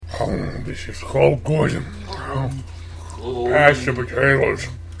This is so good. Pass the potatoes.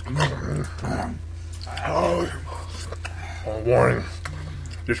 Warning.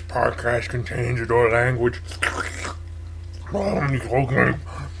 This podcast contains adult language,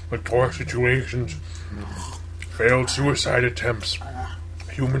 mature situations, failed suicide attempts,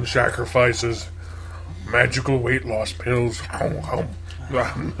 human sacrifices, magical weight loss pills,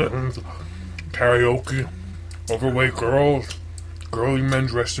 karaoke, overweight girls, girly men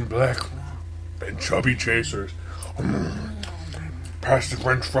dressed in black, and chubby chasers. Pass the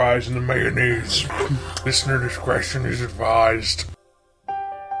french fries and the mayonnaise. Listener discretion is advised.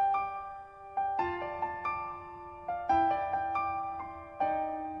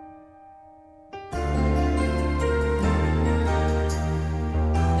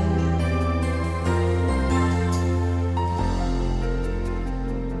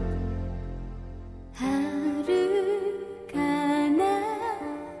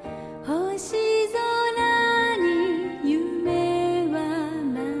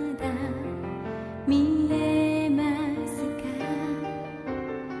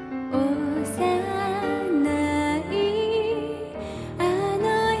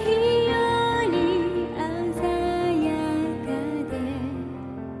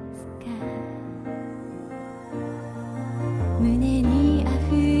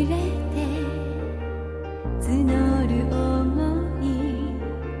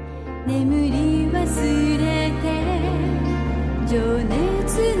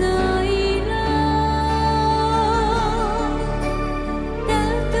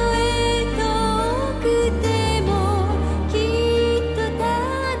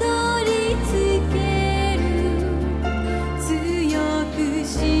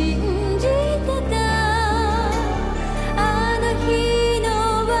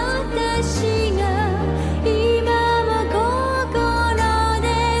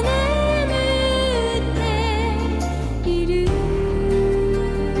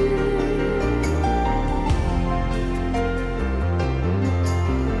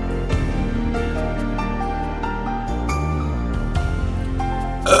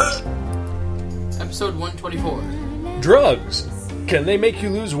 Episode 124. Drugs. Can they make you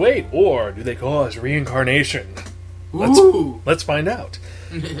lose weight, or do they cause reincarnation? Let's find out.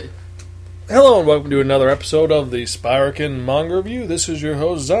 Hello and welcome to another episode of the Spiraken Manga Review. This is your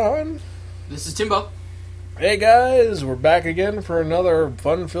host, Zahn. This is Timbo. Hey guys, we're back again for another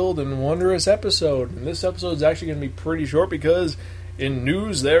fun-filled and wondrous episode. And this episode is actually going to be pretty short because in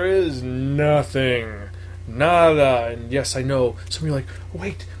news there is nothing. Nada. And yes, I know, some of you are like,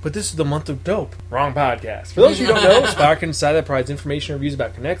 wait, but this is the month of dope. Wrong podcast. For those of you who don't know, Spiraken is a site that provides information and reviews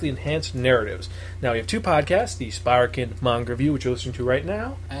about connectly enhanced narratives. Now, we have two podcasts, the Spiraken Manga Review, which you're listening to right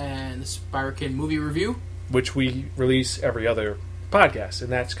now, and the Spiraken Movie Review, which we release every other podcast,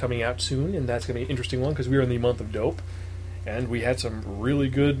 and that's coming out soon, and that's going to be an interesting one because we're in the month of dope, and we had some really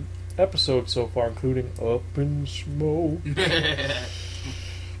good episodes so far, including Up in Smoke.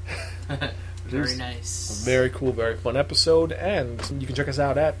 Very nice. A very cool, very fun episode, and you can check us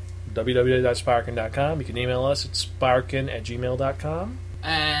out at www.spiraken.com. You can email us at spiraken@gmail.com.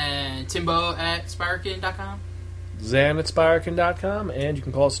 And Timbo at spiraken.com. Zan at spiraken.com, and you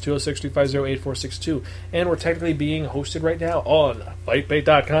can call us at 206-350-8462. And we're technically being hosted right now on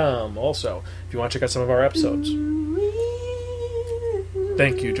fightbait.com also, if you want to check out some of our episodes.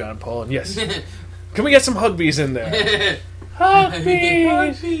 Thank you, John Paul. And yes, can we get some Hugbees in there?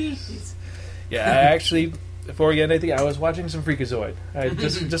 Hugbees! Yeah, I actually, before we get anything, I was watching some Freakazoid. I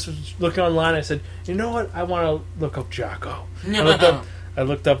just was looking online. I said, you know what? I want to look up Jocko. I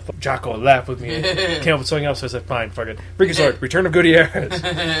looked up Jocko and laughed with me. And came up with something else. So I said, fine, fuck it. Freakazoid, Return of Gutierrez.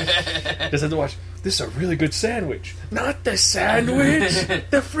 Just had to watch. This is a really good sandwich. Not the sandwich,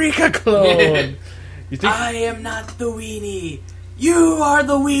 the Freaka clone. You think? I am not the weenie. You are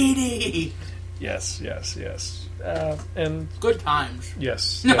the weenie. Yes. And good times.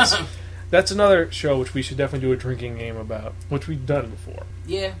 Yes. That's another show which we should definitely do a drinking game about, which we've done before.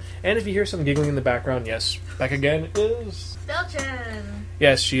 Yeah. And if you hear some giggling in the background, yes, back again is... Stelchen!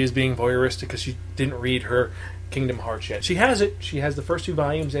 Yes, she is being voyeuristic because she didn't read her Kingdom Hearts yet. She has it. She has the first two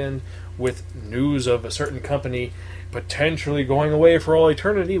volumes, and with news of a certain company potentially going away for all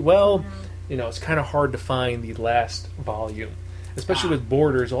eternity, well, you know, it's kind of hard to find the last volume. Especially with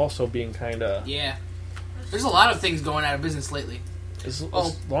Borders also being kind of... Yeah. There's a lot of things going out of business lately. As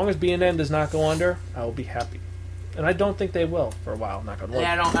long as B&N does not go under, I will be happy, and I don't think they will for a while. Not gonna.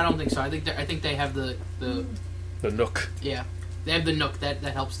 Yeah, I don't think so. I think they have the Nook. Yeah, they have the Nook that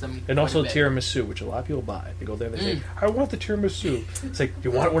helps them. And also tiramisu, which a lot of people buy. They go there and they say, "I want the tiramisu." It's like,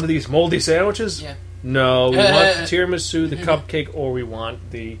 you want one of these moldy sandwiches? Yeah. No, we want the tiramisu, the cupcake, or we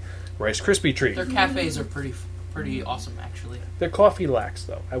want the Rice Krispie treat. Their cafes are pretty awesome, actually. Their coffee lacks,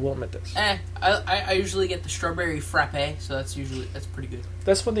 though. I will admit this. I usually get the strawberry frappe, so that's pretty good.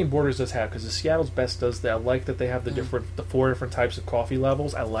 That's one thing Borders does have, because the Seattle's Best does that. I like that they have the 4 different types of coffee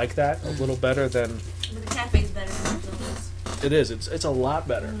levels. I like that a little better than... But the cafe's better than McDonald's. It is. It's a lot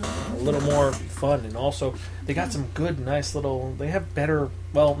better. A little more fun, and also they got some good, nice little... They have better...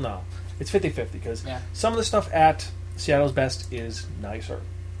 Well, no. It's 50-50, because some of the stuff at Seattle's Best is nicer.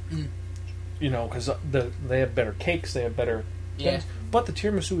 You know, because they have better cakes, they have better things. But the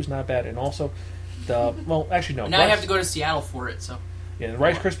tiramisu is not bad, and also the... Well, actually, no. Now I have to go to Seattle for it, so... Yeah, the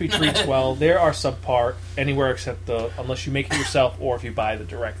Rice Krispie treats, well, there are subpar anywhere except unless you make it yourself or if you buy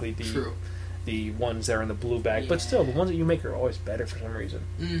directly the ones that are in the blue bag. But still, the ones that you make are always better for some reason.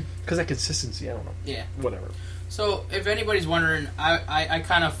 Because that consistency, I don't know. Yeah. Whatever. So, if anybody's wondering, I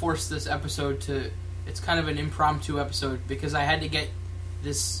kind of forced this episode to... It's kind of an impromptu episode because I had to get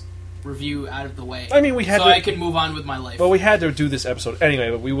this review out of the way. I mean, we had so I could move on with my life. Well, we had to do this episode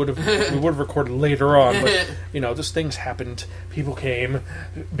anyway, but we would have recorded later on. But you know, just things happened. People came,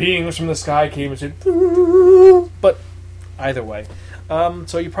 beings from the sky came and said, "Boo!" But either way,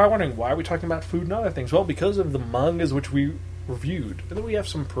 so you're probably wondering why are we talking about food and other things? Well, because of the mangas which we reviewed, and then we have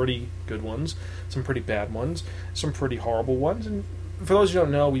some pretty good ones, some pretty bad ones, some pretty horrible ones, and. For those who don't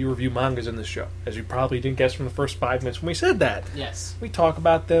know, we review mangas in this show. As you probably didn't guess from the first 5 minutes when we said that. Yes. We talk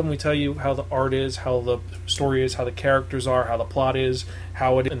about them, we tell you how the art is, how the story is, how the characters are, how the plot is,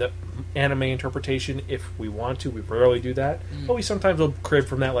 how it in the anime interpretation, if we want to. We rarely do that. But we sometimes will crib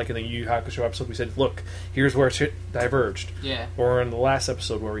from that, like in the Yu Yu Hakusho episode, we said, look, here's where shit diverged. Yeah. Or in the last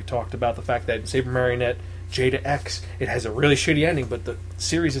episode where we talked about the fact that in Saber Marionette, Jada X, it has a really shitty ending, but the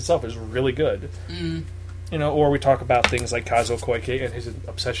series itself is really good. You know, or we talk about things like Kazuo Koike and his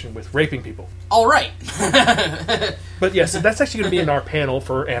obsession with raping people. All right. But yes, that's actually going to be in our panel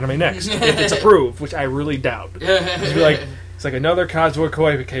for Anime Next, if it's approved, which I really doubt. It's like another Kazuo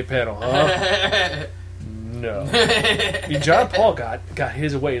Koike panel, huh? No. I mean, John Paul got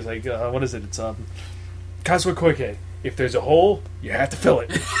his way. He's like, what is it? It's Kazuo Koike. If there's a hole, you have to fill it.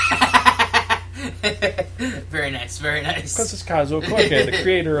 Very nice, very nice. Because it's Kazuo Koike, the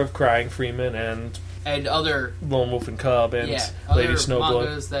creator of Crying Freeman and other Lone Wolf and Cub and Lady Snowblood.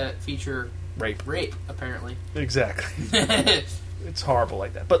 Mangas that feature rape, apparently. Exactly. It's horrible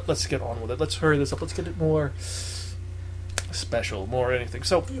like that. But let's get on with it. Let's hurry this up. Let's get it more special, more anything.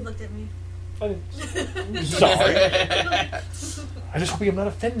 So You looked at me. Sorry. I just hope I'm not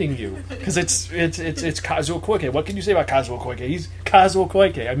offending you, because it's Kazuo Koike. What can you say about Kazuo Koike? He's Kazuo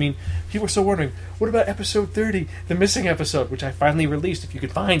Koike. I mean, people are still wondering, what about episode 30, the missing episode, which I finally released, if you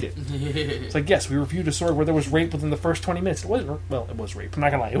could find it. It's like, yes, we reviewed a story where there was rape within the first 20 minutes. It wasn't, well, it was rape. I'm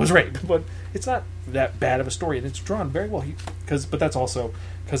not gonna lie, it was rape, but it's not that bad of a story, and it's drawn very well. But that's also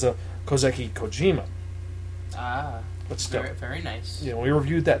because of Kozeki Kojima. But still, very nice. You know, we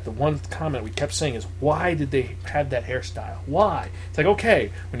reviewed that. The one comment we kept saying is, why did they have that hairstyle? Why? It's like,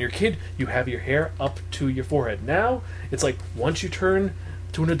 okay, when you're a kid, you have your hair up to your forehead. Now, it's like, once you turn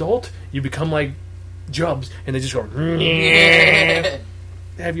to an adult, you become like Jubs, and they just go, have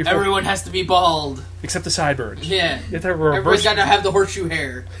your Everyone has to be bald. Except the sideburns. Yeah. Everybody's got to have the horseshoe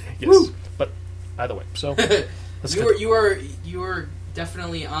hair. Yes. Woo. But either way, so... You were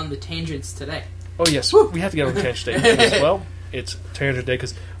definitely on the tangents today. Oh, yes. Woo. We have to get on the tangent day because, well, it's tangent day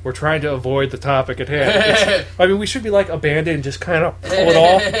because we're trying to avoid the topic at hand. I mean, we should be like a Band-Aid and just kind of pull it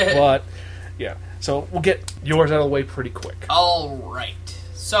off, but, yeah. So we'll get yours out of the way pretty quick. All right.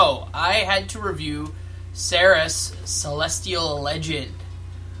 So, I had to review Ceres Celestial Legend.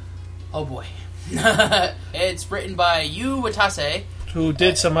 Oh, boy. It's written by Yu Watase, who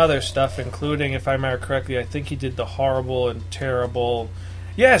did some other stuff, including, if I remember correctly, I think he did the horrible and terrible...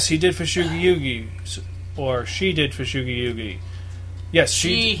 Yes, he did Fushigi Yugi. Or she did Fushigi Yugi. Yes,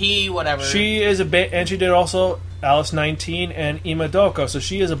 he, whatever. She is and she did also Alice 19 and Imadoko, so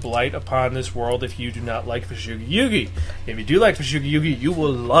she is a blight upon this world if you do not like Fushigi Yugi. If you do like Fushigi Yugi, you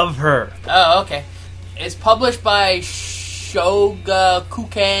will love her. Oh, okay. It's published by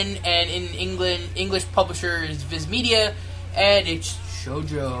Shogakukan, and in England, English publisher is Viz Media, and it's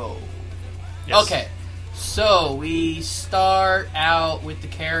shoujo. Yes. Okay. So, we start out with the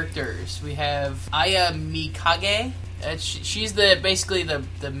characters. We have Aya Mikage. She's basically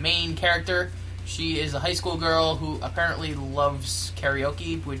the main character. She is a high school girl who apparently loves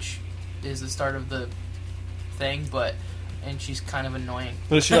karaoke, which is the start of the thing, but and she's kind of annoying.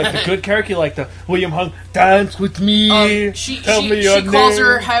 But is she like the good character, like the William Hung, dance with me, She name.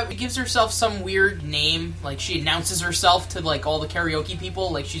 gives herself some weird name. Like, she announces herself to, like, all the karaoke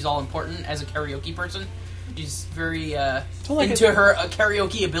people, like she's all important as a karaoke person. She's very into her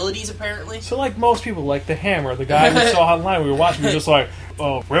karaoke abilities, apparently. So, like most people, like the Hammer, the guy we saw online, we were watching, we were just like,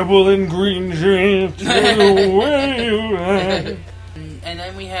 oh, rebel in green jeans, away you are. And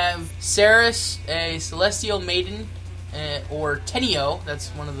then we have Ceres, a celestial maiden, or Tenio. That's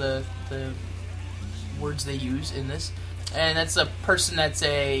one of the words they use in this. And that's a person that's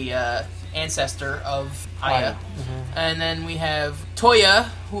a ancestor of Aya. Mm-hmm. And then we have Toya,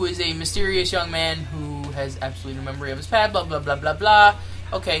 who is a mysterious young man who has absolutely no memory of his past, blah, blah, blah, blah, blah.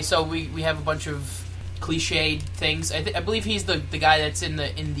 Okay, so we have a bunch of cliched things. I believe he's the guy that's in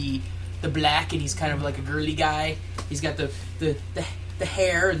the black, and he's kind of like a girly guy. He's got the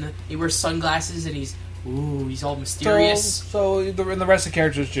hair, and he wears sunglasses, and he's all mysterious. So the rest of the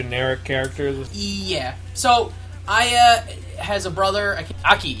characters, generic characters. Yeah. So Aya has a brother,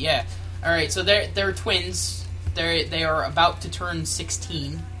 Aki. Yeah. All right. So they're twins. They are about to turn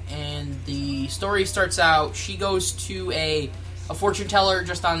 16, and the story starts out. She goes to a fortune teller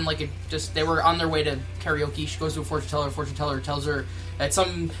they were on their way to karaoke. She goes to a fortune teller. Fortune teller tells her that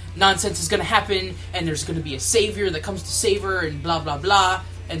some nonsense is going to happen, and there's going to be a savior that comes to save her, and blah blah blah,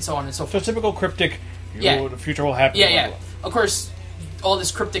 and so on and so forth. So typical cryptic. Yeah. The future will happen. Yeah, blah, yeah. blah. Of course, all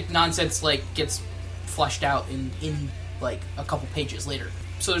this cryptic nonsense gets fleshed out in like a couple pages later.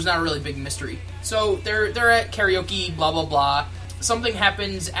 So there's not a really big mystery. So they're at karaoke, blah blah blah. Something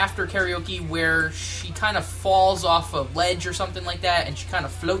happens after karaoke where she kind of falls off a ledge or something like that, and she kind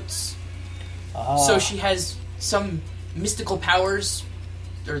of floats. So she has some mystical powers,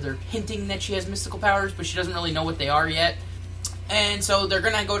 or they're hinting that she has mystical powers, but she doesn't really know what they are yet. And so they're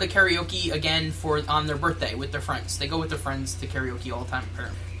gonna go to karaoke again on their birthday with their friends. They go with their friends to karaoke all the time,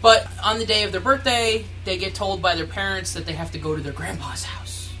 apparently. But on the day of their birthday, they get told by their parents that they have to go to their grandpa's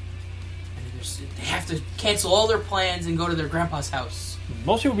house. And they have to cancel all their plans and go to their grandpa's house.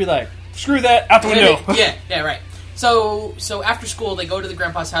 Most people be like, screw that, out the window. Yeah, right. So after school, they go to the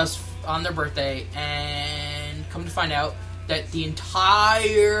grandpa's house on their birthday, and come to find out that the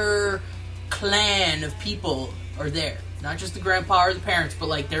entire clan of people are there. Not just the grandpa or the parents, but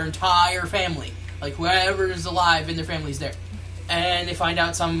like their entire family. Like whoever is alive in their family's there. And they find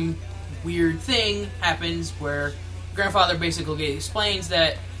out some weird thing happens where grandfather basically explains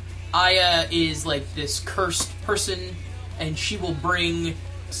that Aya is like this cursed person, and she will bring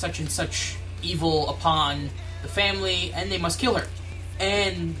such and such evil upon the family, and they must kill her.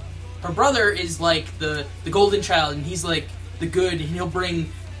 And her brother is like the golden child, and he's like the good, and he'll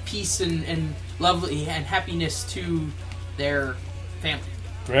bring peace and lovely and happiness to their family.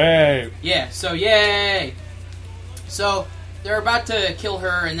 Great. Yeah, so yay! So they're about to kill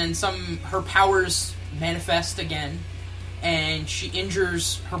her, and then her powers manifest again, and she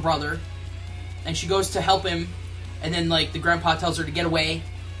injures her brother, and she goes to help him, and then like the grandpa tells her to get away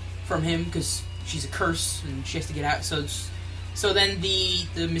from him because she's a curse and she has to get out. So then the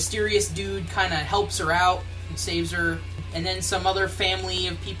mysterious dude kind of helps her out and saves her, and then some other family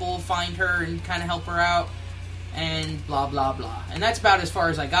of people find her and kind of help her out, and blah blah blah. And that's about as far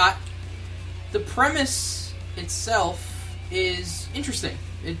as I got. The premise itself is interesting.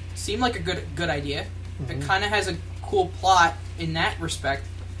 It seemed like a good idea. Mm-hmm. It kind of has a cool plot in that respect,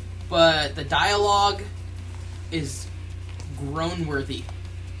 but the dialogue is groan-worthy.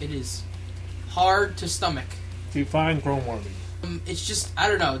 It is hard to stomach. Define groan-worthy. It's just, I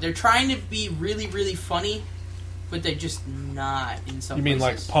don't know. They're trying to be really, really funny, but they're just not in some You mean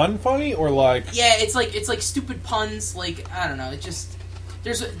places. like pun funny, or like... Yeah, it's like stupid puns. Like, I don't know. It just...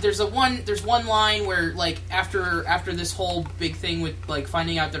 There's one line where like after this whole big thing with like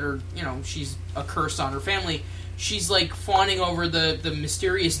finding out that she's a curse on her family, she's like fawning over the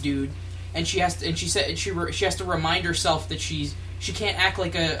mysterious dude, and she has to remind herself that she can't act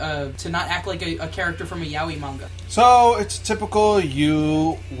like not act like a character from a yaoi manga. So it's typical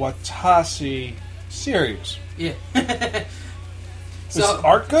Yu Watasi series. Yeah. Is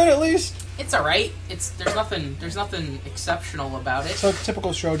art good at least? It's alright. There's nothing exceptional about it. So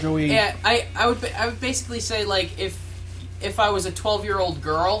typical shoujo-y. Yeah, I would basically say like if I was a 12-year-old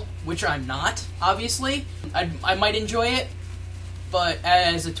girl, which I'm not, obviously, I might enjoy it, but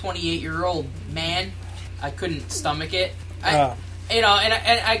as a 28-year-old man, I couldn't stomach it. And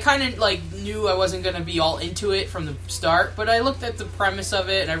I kind of like knew I wasn't going to be all into it from the start, but I looked at the premise of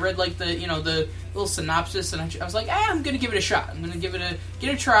it and I read like the little synopsis, and I was like, I'm going to give it a shot. I'm going to give it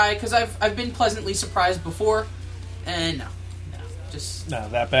a try because I've been pleasantly surprised before, and no, just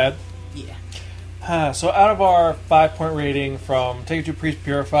not that bad. Yeah. So out of our 5-point rating, from Take It to Priest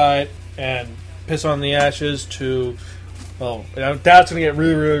Purified and Piss on the Ashes to, well, that's going to get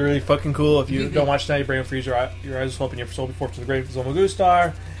really, really, really fucking cool. If you don't watch tonight, your brain freeze, your eyes will swell up, and your soul before to the grave,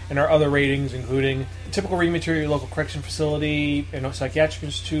 Zomagustar, and our other ratings, including typical reading material, local correction facility, a psychiatric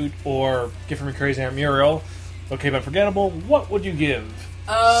institute, or Gift from a Crazy Aunt Muriel. Okay, but forgettable. What would you give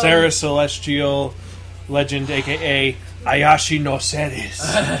Sarah Celestial Legend, aka Ayashi no Series?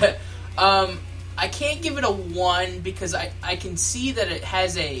 I can't give it a 1 because I can see that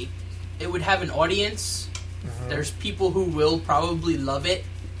it would have an audience. Mm-hmm. There's people who will probably love it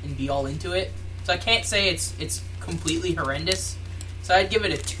and be all into it. So I can't say it's completely horrendous. So I'd give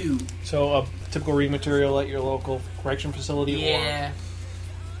it a 2. So a typical reading material at your local correction facility? Yeah. Or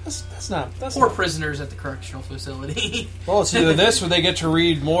that's not... Or prisoners at the correctional facility. Well, it's either this or they get to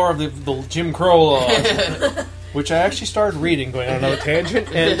read more of the Jim Crow laws. Which I actually started reading, going on another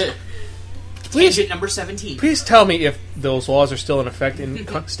tangent, and... Tangent number 17. Please tell me if those laws are still in effect in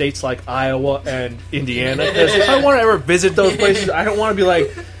states like Iowa and Indiana. Because if I want to ever visit those places, I don't want to be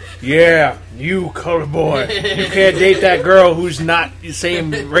like, yeah, you colored boy, you can't date that girl who's not the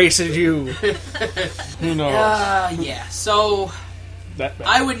same race as you. Who knows? Yeah. So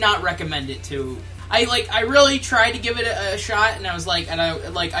I would not recommend it to. I really tried to give it a shot, and I was like,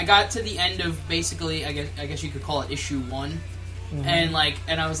 I got to the end of basically, I guess you could call it issue 1, mm-hmm.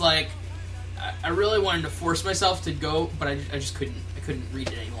 and I was like. I really wanted to force myself to go, but I just couldn't. I couldn't read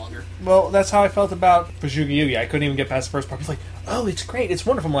it any longer. Well, that's how I felt about Fushigi Yugi. I couldn't even get past the first part. I was like, oh, it's great, it's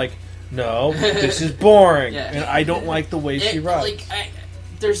wonderful. I'm like, no, this is boring, and I don't like the way she writes.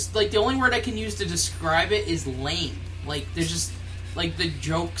 There's the only word I can use to describe it is lame. There's just the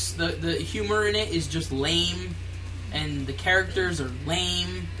jokes, the humor in it is just lame, and the characters are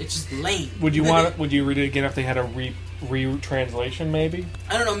lame. It's just lame. Would you read it again if they had a retranslation, maybe?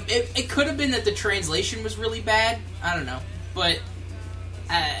 I don't know. It could have been that the translation was really bad. I don't know. But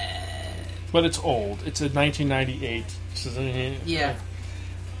it's old. It's a 1998. Yeah.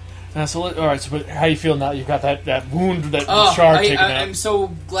 All right. So, but how you feel now? You've got that wound, that shard taken out. I'm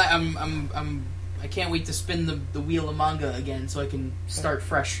so glad. I can't wait to spin the wheel of manga again, so I can start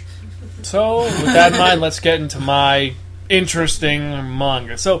fresh. So, with that in mind, let's get into my interesting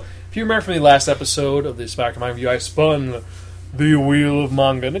manga. So, if you remember from the last episode of the Spider-Man review, I spun the wheel of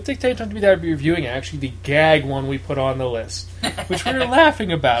manga, and it dictated time to be there to be reviewing actually the gag one we put on the list, which we were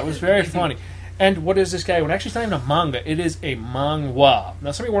laughing about. It was very funny. And what is this gag one? Actually, it's not even a manga. It is a manhwa.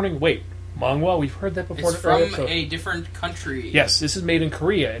 Now, somebody wondering, wait, manhwa? We've heard that before. It's from a different country. Yes, this is made in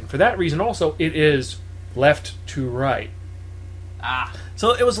Korea, and for that reason also, it is left to right.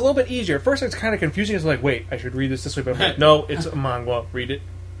 So it was a little bit easier. At first, it's kind of confusing. It's like, wait, I should read this way, but I'm like, no, it's a manhwa. Read it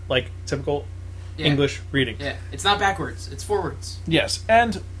like typical English reading. Yeah, it's not backwards. It's forwards. Yes,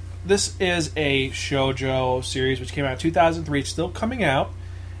 and this is a shoujo series which came out in 2003. It's still coming out,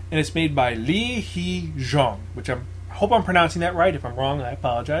 and it's made by Lee Hee-jung, which I hope I'm pronouncing that right. If I'm wrong, I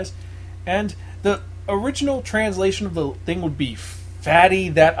apologize. And the original translation of the thing would be Fatty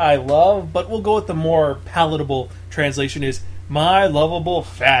That I Love, but we'll go with the more palatable translation is My Lovable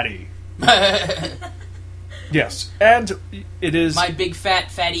Fatty. Yes, and it is... My Big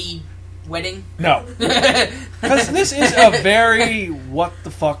Fat Fatty Wedding? No. Because this is a very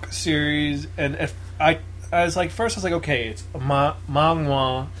what-the-fuck series, and if I was like, first I was like, okay, it's a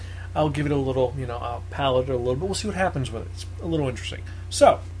manhwa. I'll give it a little, I'll palate it a little bit. We'll see what happens with it. It's a little interesting.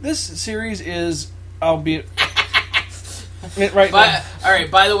 So, this series is, albeit... now. All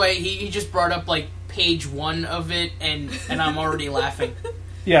right, by the way, he just brought up, page 1 of it, and I'm already laughing.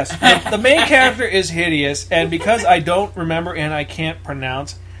 Yes, the main character is hideous, and because I don't remember and I can't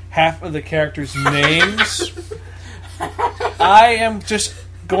pronounce half of the characters' names, I am just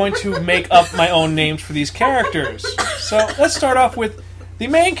going to make up my own names for these characters. So let's start off with the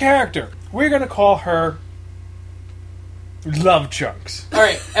main character. We're going to call her Love Chunks. All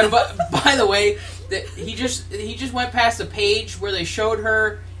right, and by the way, he just went past a page where they showed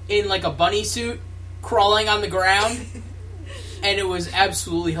her in a bunny suit crawling on the ground. And it was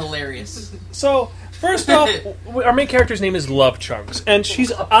absolutely hilarious. So, first off, our main character's name is Love Chunks. And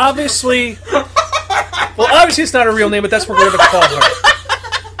she's obviously... Well, obviously it's not her real name, but that's what we're going to call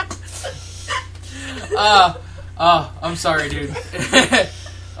her. I'm sorry, dude.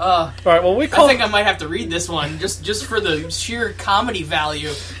 Alright, well, I think I might have to read this one, just for the sheer comedy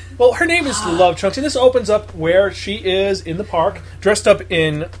value. Well, her name is Love Chunks, and this opens up where she is in the park, dressed up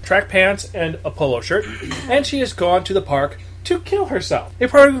in track pants and a polo shirt, and she has gone to the park to kill herself. They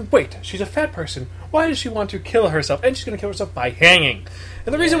probably wait, she's a fat person. Why does she want to kill herself? And she's going to kill herself by hanging.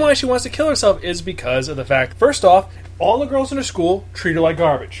 And the reason why she wants to kill herself is because of the fact, first off, all the girls in her school treat her like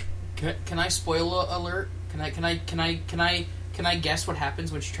garbage. Can I spoil alert? Can I guess what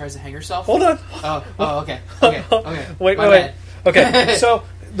happens when she tries to hang herself? Hold on. Oh, okay. Wait. Okay, so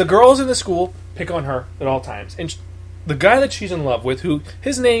the girls in the school pick on her at all times, and the guy that she's in love with, who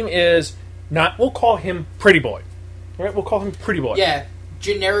his name is not, we'll call him Pretty Boy. All right, we'll call him Pretty Boy. Yeah,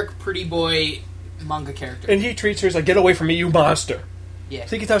 generic pretty boy manga character. And he treats her as like, get away from me, you monster. Yeah.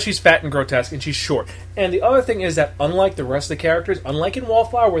 So you can tell she's fat and grotesque, and she's short. And the other thing is that, unlike the rest of the characters, unlike in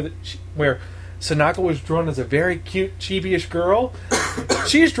Wallflower, where Sanako was drawn as a very cute, chibi-ish girl,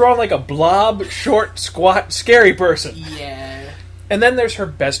 she's drawn like a blob, short, squat, scary person. Yeah. And then there's her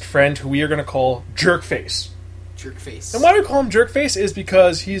best friend, who we are going to call Jerkface. Jerkface. And why do we call him Jerkface is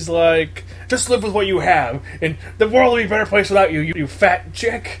because he's like, just live with what you have, and the world will be a better place without you, you fat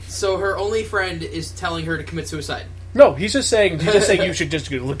chick. So her only friend is telling her to commit suicide. No, he's just saying you should just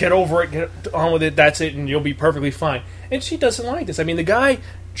get over it, get on with it, that's it, and you'll be perfectly fine. And she doesn't like this. I mean, the guy,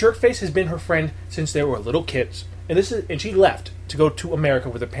 Jerkface, has been her friend since they were little kids. And she left to go to America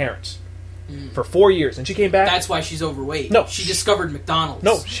with her parents for 4 years. And she came back. That's why she's overweight. No. She discovered McDonald's.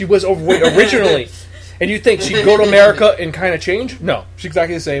 No, she was overweight originally. And you think she'd go to America and kind of change? No, she's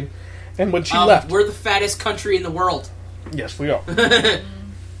exactly the same. And when she left... We're the fattest country in the world. Yes, we are. But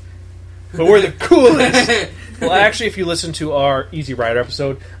we're the coolest. Well, actually, if you listen to our Easy Rider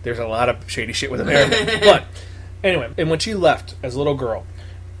episode, there's a lot of shady shit with America. But, anyway, and when she left as a little girl,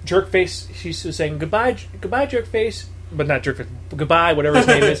 Jerkface, she's saying, goodbye, Jerkface. But not Jerkface, goodbye, whatever his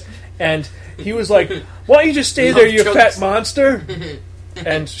name is. And he was like, why don't you just stay there, you fat monster?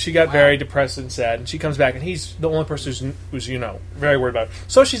 And she got very depressed and sad. And she comes back, and he's the only person who's very worried about it.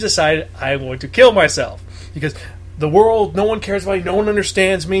 So she's decided, I'm going to kill myself. Because the world, no one cares about me, no one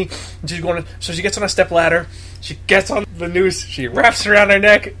understands me. And so she gets on a stepladder, she gets on the noose, she wraps it around her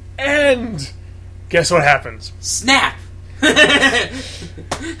neck, and guess what happens? Snap! The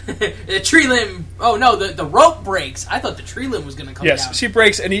tree limb... Oh, no, the rope breaks. I thought the tree limb was going to come down. Yes, she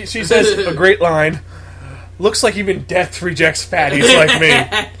breaks, and she says a great line, looks like even death rejects fatties like me.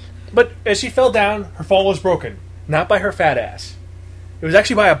 But as she fell down, her fall was broken. Not by her fat ass. It was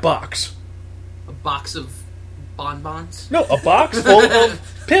actually by a box. A box of bonbons? No, a box full of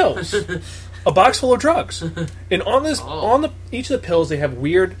pills. A box full of drugs. And on each of the pills, they have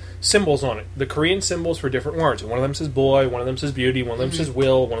weird symbols on it. The Korean symbols for different words. And one of them says boy, one of them says beauty, one of them says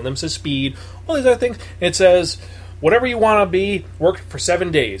will, one of them says speed, all these other things. And it says, whatever you want to be, work for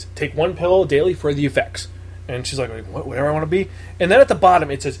 7 days. Take one pill daily for the effects. And she's like, whatever I want to be. And then at the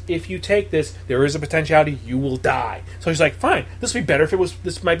bottom, it says, if you take this, there is a potentiality you will die. So she's like, fine, this would be better if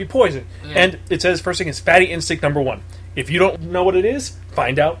this might be poison. Yeah. And it says, first thing is fatty instinct number 1. If you don't know what it is,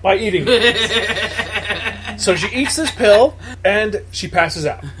 find out by eating it. So she eats this pill, and she passes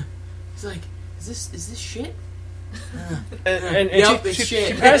out. It's like, is this shit? And Yep,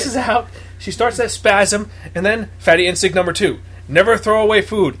 she passes out, she starts that spasm, and then fatty instinct number 2. Never throw away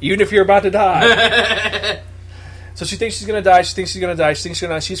food, even if you're about to die. So she thinks she's going to die,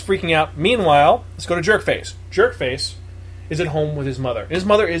 she's freaking out. Meanwhile, let's go to Jerkface. Jerkface is at home with his mother. His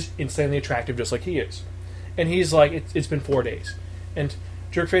mother is insanely attractive, just like he is. And he's like, it's been 4 days. And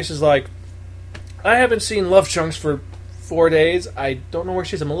Jerkface is like, I haven't seen Love Chunks for 4 days. I don't know where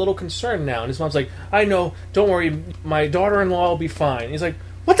she is. I'm a little concerned now. And his mom's like, I know, don't worry, my daughter-in-law will be fine. He's like,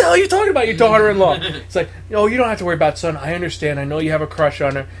 what the hell are you talking about, your daughter-in-law? It's like, no, you don't have to worry about, son. I understand. I know you have a crush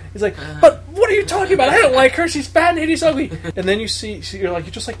on her. He's like, but what are you talking about? I don't like her. She's fat and hideous, ugly. And then you're like,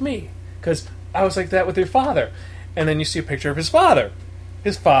 you're just like me. Because I was like that with your father. And then you see a picture of his father.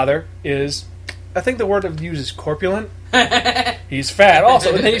 His father is... I think the word I've used is corpulent. He's fat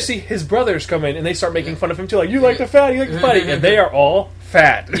also. And then you see his brothers come in and they start making fun of him too. Like, you like the fat, you like the fatty. And they are all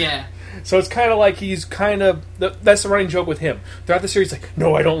fat. Yeah. So it's kind of like he's kind of... That's the running joke with him. Throughout the series, like,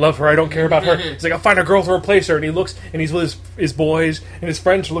 no, I don't love her. I don't care about her. He's like, I'll find a girl to replace her. And he looks, and he's with his boys, and his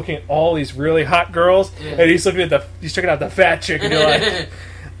friends are looking at all these really hot girls. Yeah. And he's looking at he's checking out the fat chick. And you're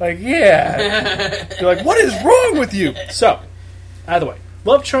like, yeah. You're like, what is wrong with you? So, either way.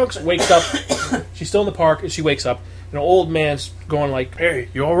 Love Chunks wakes up. She's still in the park, and she wakes up. And an old man's going like, hey,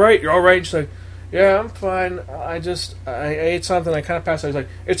 you all right? You're all right? And she's like, yeah, I'm fine. I ate something. I kind of passed out. He's like,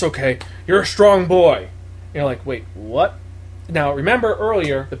 it's okay. You're a strong boy. And you're like, wait, what? Now, remember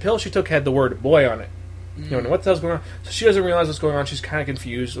earlier, the pill she took had the word boy on it. You don't know what the hell's going on. So she doesn't realize what's going on. She's kind of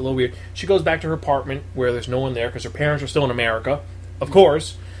confused, a little weird. She goes back to her apartment where there's no one there because her parents are still in America. Of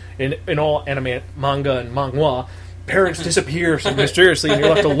course, in all anime, manga, and manhwa, parents disappear so mysteriously and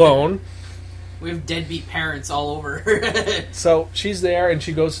you're left alone. We have deadbeat parents all over. So she's there and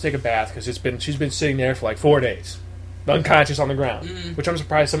she goes to take a bath because she's been sitting there for like 4 days, unconscious on the ground. Which I'm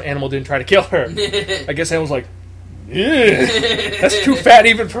surprised some animal didn't try to kill her. I guess animals like, "Ew, that's too fat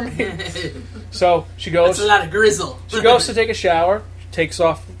even for me." So she goes. That's a lot of grizzle. She goes to take a shower. She takes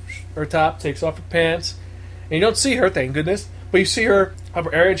off her top, takes off her pants, and you don't see her, thank goodness. But you see her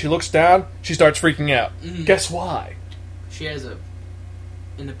upper area, and she looks down. She starts freaking out. Guess why? She has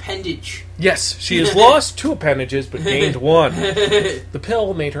an appendage. Yes, she has lost 2 appendages, but gained 1. The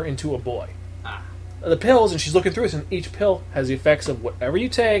pill made her into a boy. The pills, and she's looking through this, and each pill has the effects of whatever you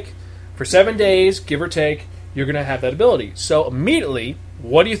take for 7 days, give or take, you're going to have that ability. So immediately,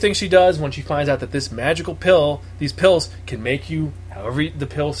 what do you think she does when she finds out that this magical pill, these pills, can make you however the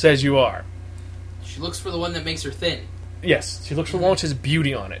pill says you are? She looks for the one that makes her thin. Yes, she looks for one which has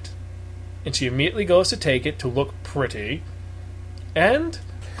beauty on it. And she immediately goes to take it to look pretty. And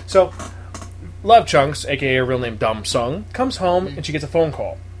so, Love Chunks, aka her real name Dum Sung, comes home and she gets a phone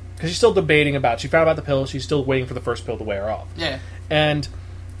call. Because she's still debating about, she found out about the pill, she's still waiting for the first pill to wear off. Yeah. And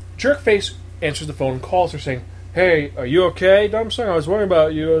Jerkface answers the phone and calls her saying, "Hey, are you okay, Dum Sung? I was worried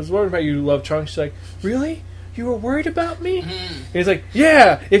about you. Love Chunks." She's like, "Really? You were worried about me?" And he's like,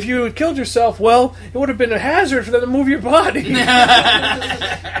 "Yeah, if you had killed yourself, well, it would have been a hazard for them to move your body."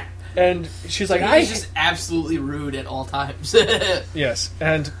 And she's like, He's just absolutely rude at all times. Yes,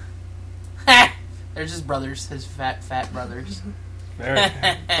 and they're just brothers, his fat brothers.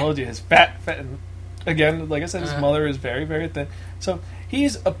 I told you, his fat, and again, like I said, his mother is very, very thin. So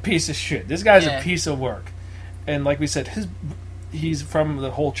he's a piece of shit. This guy's a piece of work. And like we said, he's from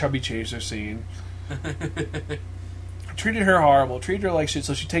the whole Chubby Chaser scene. Treated her horrible, treated her like shit,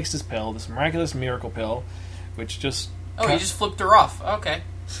 so she takes this pill, this miraculous miracle pill, which just... Oh, you just flipped her off. Okay.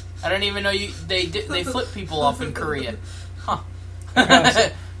 I don't even know they flip people off in Korea. Huh.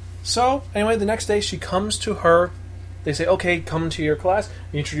 So, anyway, the next day she comes to her. They say, "Okay, come to your class."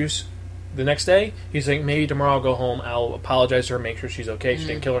 You introduce the next day. He's saying, "Maybe tomorrow I'll go home. I'll apologize to her, make sure she's okay. She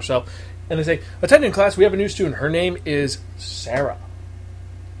didn't kill herself." And they say, "Attending class, we have a new student. Her name is Sarah.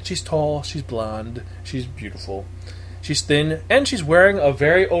 She's tall, she's blonde, she's beautiful. She's thin, and she's wearing a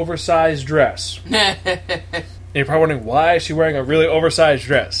very oversized dress." And you're probably wondering, why is she wearing a really oversized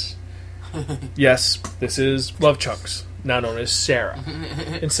dress? Yes, this is Love Chunks, now known as Sarah.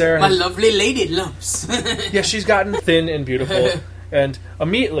 And Sarah My lovely lady lumps. Yes, she's gotten thin and beautiful. And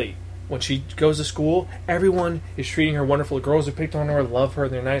immediately, when she goes to school, everyone is treating her wonderful. The girls who picked on her love her,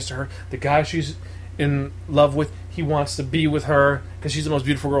 they're nice to her. The guy she's in love with, he wants to be with her because she's the most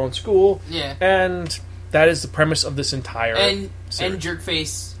beautiful girl in school. Yeah. And that is the premise of this entire And series.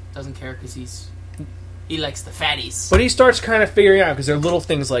 Jerkface doesn't care because he likes the fatties. But he starts kind of figuring out, because there are little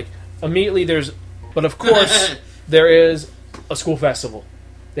things like, immediately but of course, there is a school festival.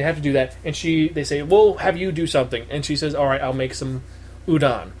 They have to do that. And they say, "We'll have you do something." And she says, "All right, I'll make some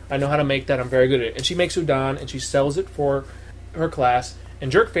udon. I know how to make that. I'm very good at it." And she makes udon, and she sells it for her class. And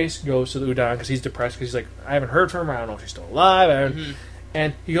Jerkface goes to the udon because he's depressed, because he's like, "I haven't heard from her. I don't know if she's still alive."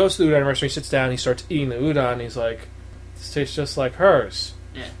 And he goes to the udon restaurant, he sits down, he starts eating the udon, and he's like, "This tastes just like hers."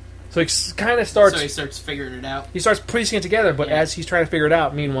 Yeah. So he kind of starts... So he starts figuring it out. He starts piecing it together, but as he's trying to figure it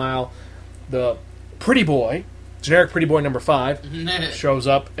out, meanwhile, the pretty boy, generic pretty boy number 5, shows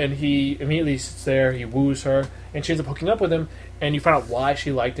up, and he immediately sits there, he woos her, and she ends up hooking up with him, and you find out why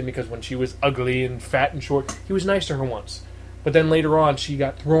she liked him, because when she was ugly and fat and short, he was nice to her once. But then later on, she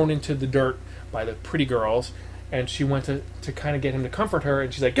got thrown into the dirt by the pretty girls, and she went to kind of get him to comfort her,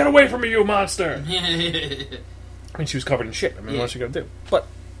 and she's like, "Get away from me, you monster!" I mean, she was covered in shit. I mean, what's she going to do? But,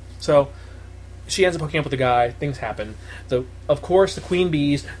 so, she ends up hooking up with the guy. Things happen. Of course, the queen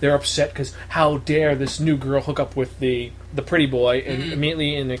bees, they're upset because how dare this new girl hook up with the pretty boy. And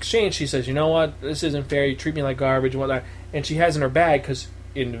immediately in exchange, she says, "You know what? This isn't fair. You treat me like garbage and whatnot." And she has in her bag, because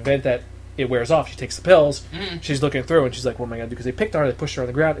in the event that it wears off, she takes the pills. She's looking through, and she's like, "What am I going to do?" Because they picked on her, they pushed her on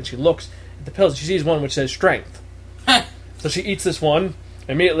the ground, and she looks at the pills, and she sees one which says strength. So she eats this one.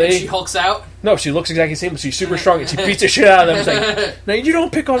 Immediately, and she hulks out? No, she looks exactly the same, but she's super strong, and she beats the shit out of them. It's like, "Now you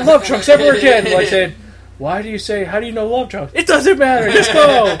don't pick on Love Chunks ever again." Well, I said, "Why do you say, how do you know Love Chunks?" "It doesn't matter, just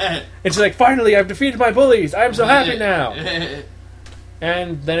go." And she's like, "Finally, I've defeated my bullies. I'm so happy now."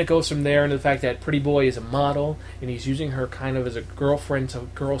 And then it goes from there into the fact that Pretty Boy is a model, and he's using her kind of as a girlfriend, so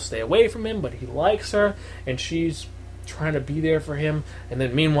girls stay away from him, but he likes her, and she's trying to be there for him. And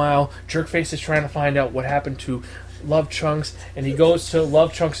then meanwhile, Jerkface is trying to find out what happened to Love Chunks, and he goes to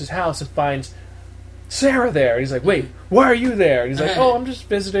Love Chunks' house and finds Sarah there. And he's like, "Wait, why are you there?" And he's like, "Oh, I'm just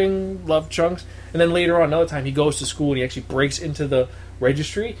visiting Love Chunks." And then later on, another time, he goes to school and he actually breaks into the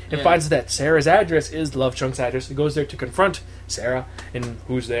registry and finds that Sarah's address is Love Chunks' address. He goes there to confront Sarah, and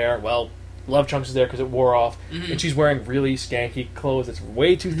who's there? Well, Love Chunks is there because it wore off, and she's wearing really skanky clothes that's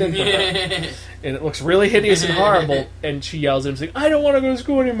way too thin for her, and it looks really hideous and horrible. And she yells at him, saying, "I don't want to go to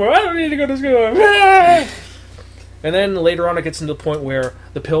school anymore. I don't need to go to school." And then later on it gets into the point where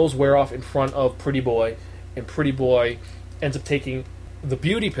the pills wear off in front of Pretty Boy, and Pretty Boy ends up taking the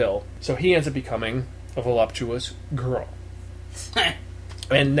beauty pill, so he ends up becoming a voluptuous girl.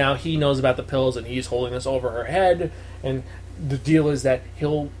 And now he knows about the pills, and he's holding this over her head, and the deal is that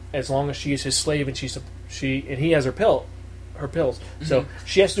he'll, as long as she is his slave, and he has her pills, so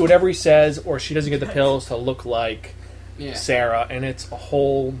she has to do whatever he says, or she doesn't get the pills to look like Sarah, and it's a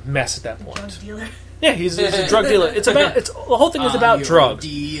whole mess at that point. Drug dealer. Yeah, he's a drug dealer. The whole thing is about drugs.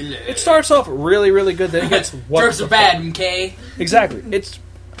 Dealer. It starts off really, really good. Then it gets drugs are bad, MK. Exactly.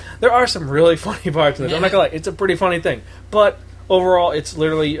 There are some really funny parts in it. I'm not gonna lie, it's a pretty funny thing. But overall, it's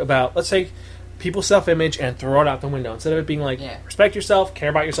literally about, let's say, people's self-image and throw it out the window instead of it being like respect yourself, care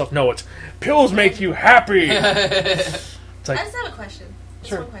about yourself. No, it's pills make you happy. It's like, I just have a question.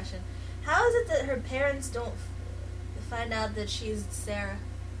 Just one question. How is it that her parents don't find out that she's Sarah?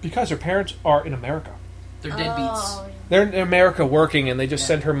 Because her parents are in America. They're deadbeats. Oh, yeah. They're in America working, and they just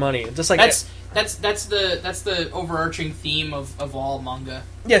send her money. Just like that's the overarching theme of all manga.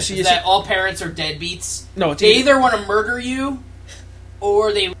 Yes, is that all parents are deadbeats. No, they either want to murder you,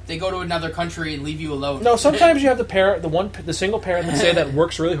 or they go to another country and leave you alone. No, sometimes you have the single parent that say that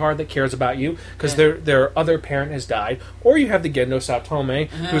works really hard, that cares about you because their other parent has died, or you have the Gendo Satome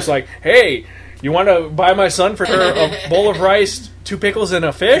who's like, hey, you want to buy my son for a bowl of rice, 2 pickles, and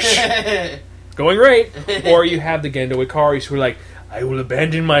a fish? Going great. Or you have the Gendo Ikaris who are like, I will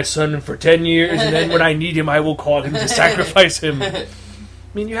abandon my son for 10 years, and then when I need him, I will call him to sacrifice him. I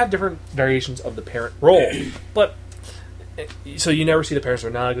mean, you have different variations of the parent role, but so you never see the parents or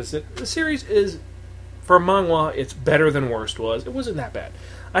not. The series is, for manhwa, it's better than Worst was. It wasn't that bad.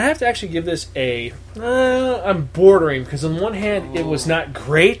 I have to actually give this I'm bordering, because on one hand, it was not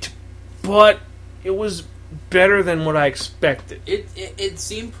great, but it was better than what I expected. It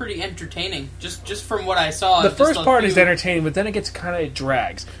seemed pretty entertaining, just from what I saw. The first part is entertaining, but then it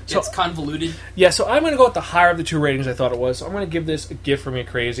drags. So it's convoluted. Yeah, so I'm going to go with the higher of the 2 ratings I thought it was. So I'm going to give this a gift from me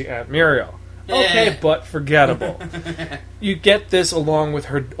crazy Aunt Muriel. Okay, but forgettable. You get this along with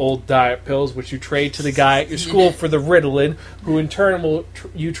her old diet pills, which you trade to the guy at your school for the Ritalin, who in turn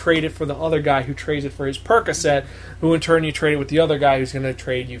you trade it for the other guy who trades it for his Percocet, who in turn you trade it with the other guy who's going to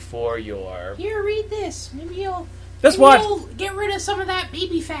trade you for your... Here, read this. Maybe you'll get rid of some of that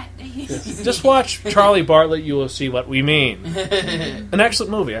baby fat. Just watch Charlie Bartlett, you will see what we mean. An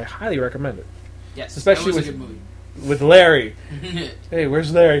excellent movie. I highly recommend it. Yes, especially that was a good movie. With Larry. Hey,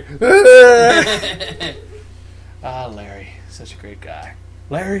 where's Larry? Larry. Such a great guy.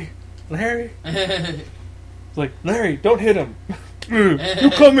 Larry? It's like, Larry, don't hit him.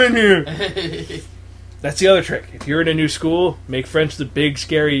 You come in here. That's the other trick. If you're in a new school, make friends with the big,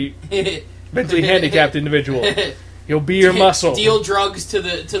 scary, mentally handicapped individual. He'll be your muscle. Deal drugs to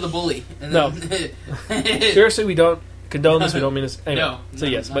the bully. No. Seriously, we don't condone this. We don't mean this. Anyway, no. So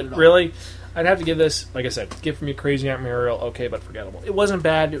yes, but really... I'd have to give this, like I said, gift from your crazy Aunt Muriel, okay, but forgettable. It wasn't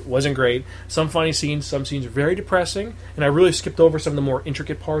bad, it wasn't great. Some funny scenes, some scenes are very depressing, and I really skipped over some of the more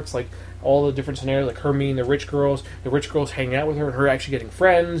intricate parts, like all the different scenarios, like her meeting the rich girls hanging out with her, and her actually getting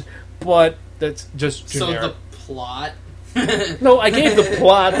friends, but that's just generic. So the plot? No, I gave the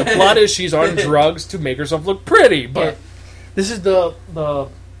plot. The plot is she's on drugs to make herself look pretty, but this is the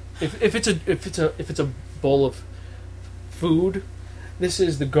if it's a bowl of food. This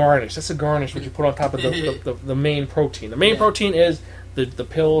is the garnish. That's the garnish which you put on top of the main protein. The main protein is the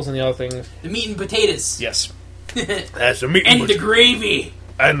pills and the other things. The meat and potatoes. Yes. That's the meat and the gravy.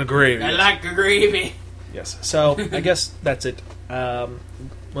 And the gravy. I like the gravy. Yes. So, I guess that's it. Well,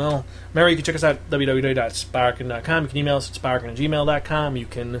 remember, you can check us out at www.spiraken.com. You can email us at spiraken@gmail.com. You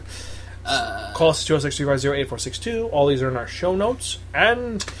can call us at 206-350-8462. All these are in our show notes.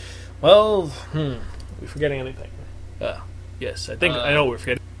 And, well, are we forgetting anything? Yes, I think I know we're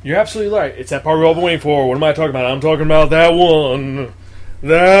forgetting. You're absolutely right. It's that part we've all been waiting for. What am I talking about? I'm talking about that one.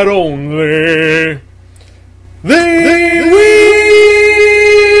 That only. The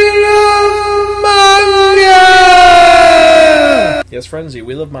Wheel of Manga! Yes, friends, the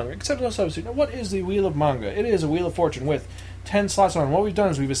Wheel of Manga. Except no substitute. Now, what is the Wheel of Manga? It is a Wheel of Fortune with 10 slots on. What we've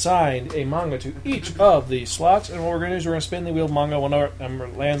done is we've assigned a manga to each of the slots, and what we're going to do is we're going to spin the Wheel of Manga whenever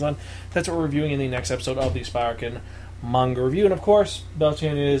it lands on. That's what we're reviewing in the next episode of the Spiraken Manga Review. And of course,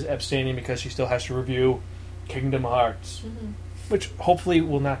 Belchan is abstaining because she still has to review Kingdom Hearts, which hopefully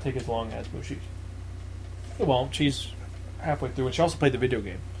will not take as long as Mushi. It won't. She's halfway through, and she also played the video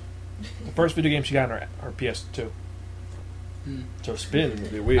game. The first video game she got on her PS2. So spin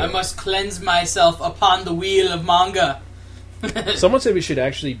the wheel. I must cleanse myself upon the wheel of manga. Someone said we should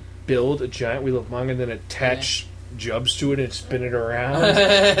actually build a giant wheel of manga and then attach jubs to it and spin it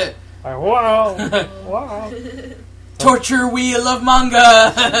around. Wow. Torture Wheel of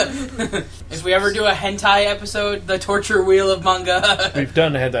Manga! If we ever do a hentai episode, the Torture Wheel of Manga. We've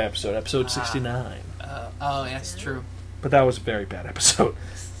done a hentai episode 69. Oh, that's true. But that was a very bad episode.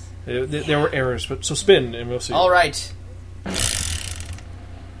 There were errors, but so spin and we'll see. Alright.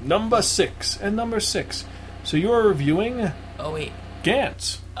 Number 6. So you're reviewing Oh, wait.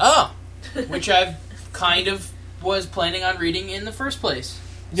 Gantz. Oh! Which I've kind of was planning on reading in the first place.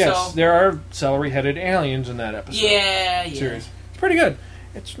 Yes, So, there are celery-headed aliens in that episode. yeah. Series. It's pretty good.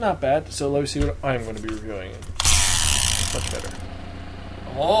 It's not bad. So let me see what I'm going to be reviewing. Much better.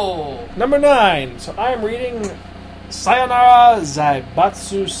 Oh. Number 9. So I'm reading Sayonara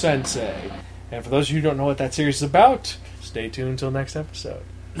Zaibatsu Sensei. And for those of you who don't know what that series is about, stay tuned until next episode.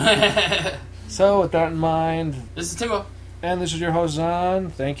 So with that in mind, This is Timbo. and this is your host, Zahn.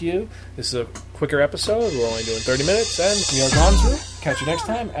 Thank you. This is a quicker episode. We're only doing 30 minutes, and we are gone through. Catch you next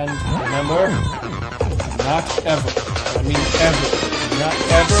time, and remember, not ever, I mean ever, not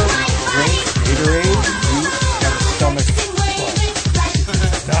ever drink Gatorade if you have a stomach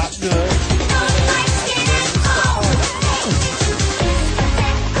bug. Not good.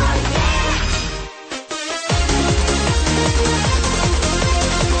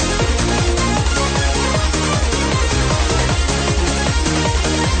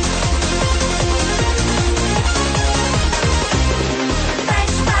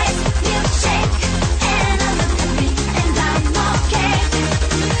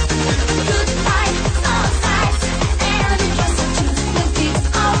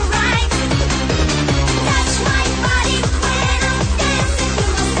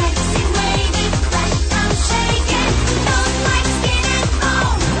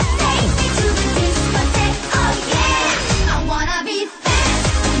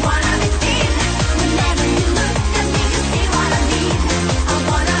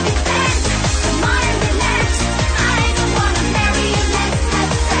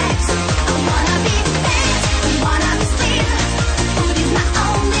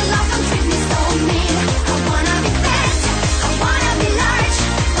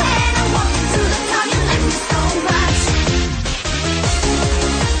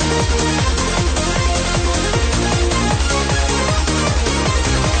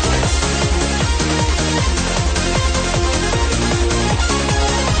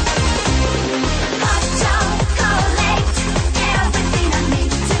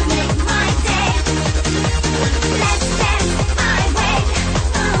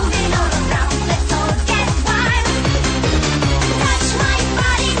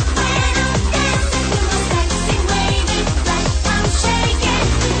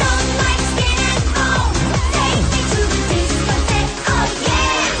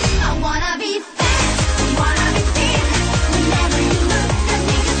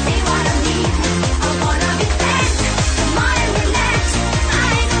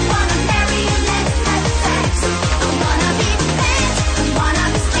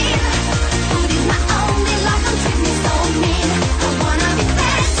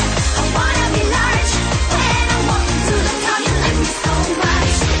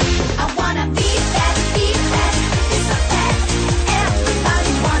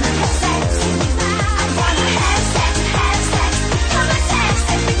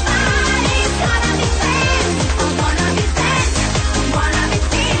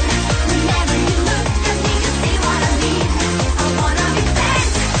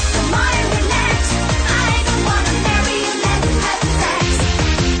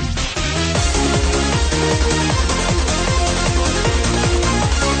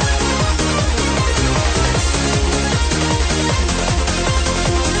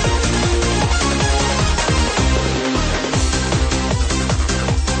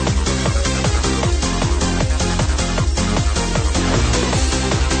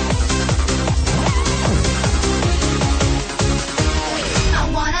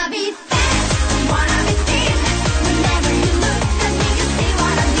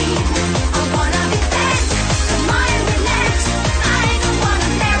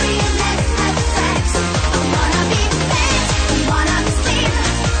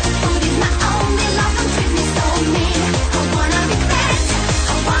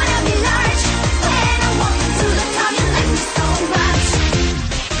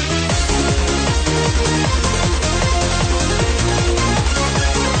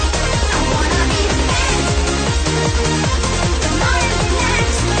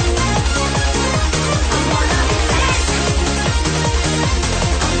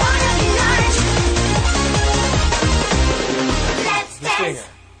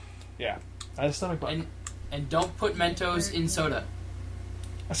 I had a stomach bug. And don't put Mentos in soda.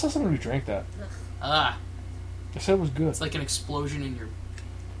 I saw someone who drank that. Ah. I said it was good. It's like an explosion in your...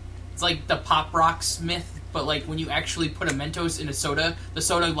 It's like the Pop Rocks myth, but like when you actually put a Mentos in a soda, the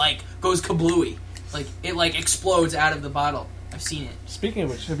soda like goes kablooey. Like it like explodes out of the bottle. I've seen it. Speaking of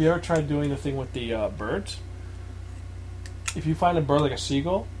which, have you ever tried doing the thing with the birds? If you find a bird like a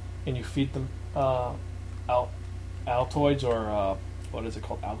seagull and you feed them Altoids or what is it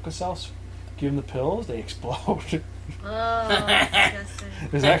called, Alka-Seltz, give them the pills, they explode. Oh, disgusting.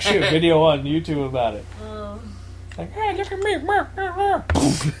 There's actually a video on YouTube about it. Oh. Like, hey, look at me.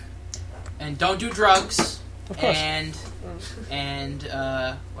 And don't do drugs. Of course. And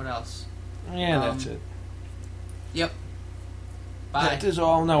what else? Yeah, that's it. Yep. Bye. That is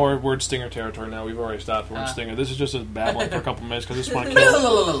all. Now we're word stinger territory now. We've already stopped word stinger. This is just a babbling for a couple minutes because I just want to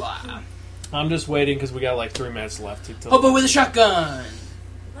kill it. I'm just waiting because we got like 3 minutes left. Hobo with a shotgun.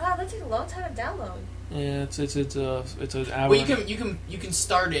 Wow, that takes a long time to download. Yeah, it's an hour. Well, you can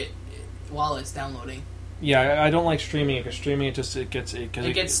start it while it's downloading. Yeah, I don't like streaming it because streaming it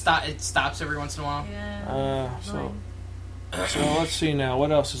It stops every once in a while. Yeah. So let's see now.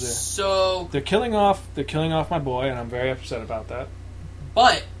 What else is there? So They're killing off my boy, and I'm very upset about that.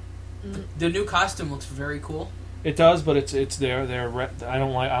 But the new costume looks very cool. It does, but it's there. I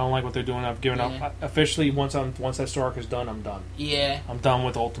don't like what they're doing. I've given up officially. Once that story arc is done, I'm done. Yeah. I'm done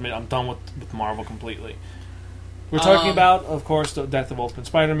with Ultimate. I'm done with Marvel completely. We're talking about, of course, the death of Ultimate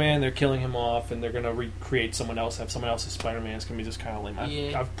Spider-Man. They're killing him off, and they're going to recreate someone else. Have someone else's Spider-Man. It's going to be just kind of lame.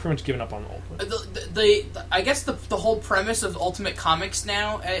 I've pretty much given up on Ultimate. I guess the whole premise of Ultimate Comics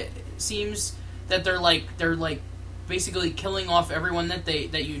now seems that they're basically killing off everyone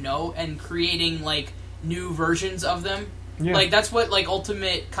that you know and creating like new versions of them. Yeah. Like that's what like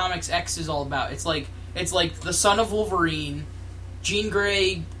Ultimate Comics X is all about. It's like the son of Wolverine, Jean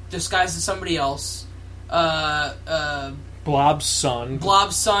Grey disguised as somebody else. Blob's son,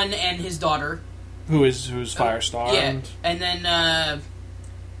 and his daughter, who's Firestar. Yeah, and then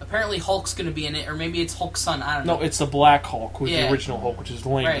apparently Hulk's going to be in it, or maybe it's Hulk's son. I don't know. No, it's the Black Hulk, who's the original Hulk, which is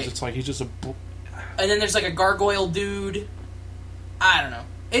lame. Right. It's like he's just a. And then there's like a gargoyle dude. I don't know.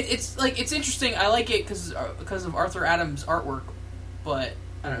 It's interesting. I like it because of Arthur Adams' artwork, but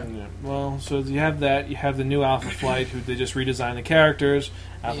I don't know. Yeah. Well, so you have that. You have the new Alpha Flight, who they just redesigned the characters.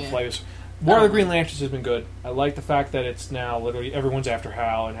 Alpha Flight is. War of the Green Lanterns has been good. I like the fact that it's now literally everyone's after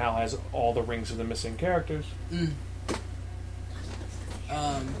Hal, and Hal has all the rings of the missing characters.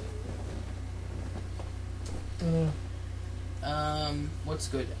 What's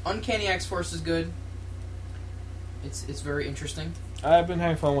good? Uncanny X-Force is good. It's very interesting. I've been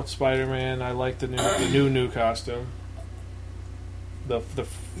having fun with Spider-Man. I like the new costume. The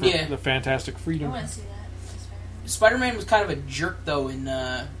Fantastic Freedom. I want to see that. Spider-Man was kind of a jerk though in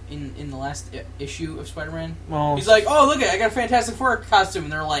the last issue of Spider-Man. Well, he's like, "Oh, look I got a Fantastic Four costume,"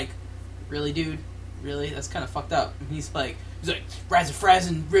 and they're like, "Really, dude? Really? That's kind of fucked up." And he's like, "Razz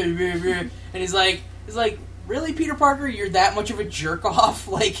and and he's like, "Really, Peter Parker? You're that much of a jerk off?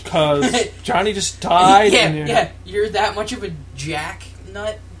 Like, because Johnny just died? Yeah, you're that much of a jack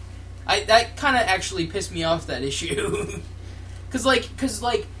nut." That kind of actually pissed me off, that issue, because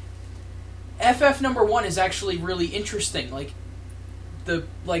FF number 1 is actually really interesting. Like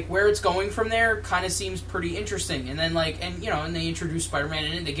where it's going from there kind of seems pretty interesting. And then and they introduce Spider-Man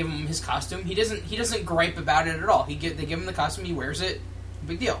in it. They give him his costume. He doesn't gripe about it at all. They give him the costume. He wears it.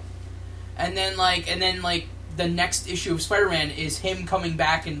 Big deal. And then the next issue of Spider-Man is him coming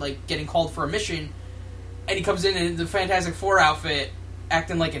back and getting called for a mission, and he comes in the Fantastic Four outfit,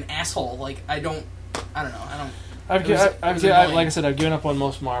 acting like an asshole. I don't know. Like I said, I've given up on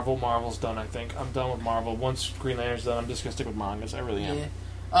most Marvel. Marvel's done, I think. I'm done with Marvel. Once Green Lantern's done, I'm just going to stick with mangas. I really am.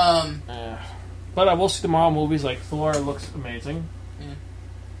 Yeah. But I will see the Marvel movies. Like, Thor looks amazing. Yeah.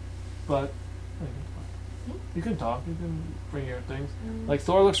 But you can talk. You can bring your things. Like,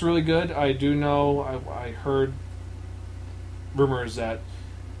 Thor looks really good. I do know, I heard rumors that...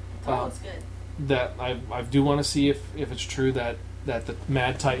 Thor looks good. That I do want to see if it's true that the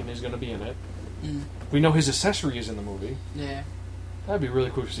Mad Titan is going to be in it. We know his accessory is in the movie. Yeah. That'd be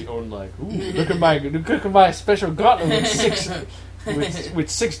really cool to see Odin look at my special gauntlet with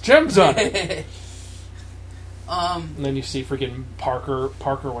 6 gems on it. And then you see freaking Parker,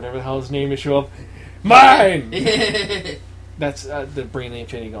 whatever the hell his name is, show up. Mine! That's bringing the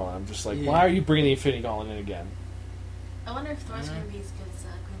Infinity Gauntlet. I'm just like, why are you bringing the Infinity Gauntlet in again? I wonder if Thor's going to be as good as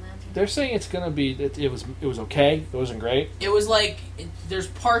Green Lantern. They're saying it's going to be... It was okay. It wasn't great. It was there's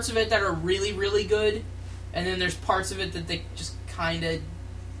parts of it that are really, really good, and then there's parts of it that they just kind of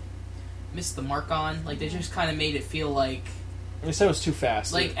missed the mark on. They just kind of made it feel like... They said it was too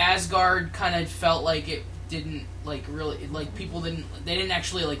fast. Asgard kind of felt like it didn't like really like people didn't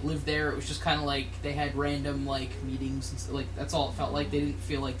actually like live there. It was just kind of like they had random like meetings and stuff. Like that's all it felt like. They didn't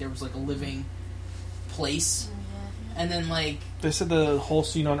feel like there was like a living place. And then like they said the whole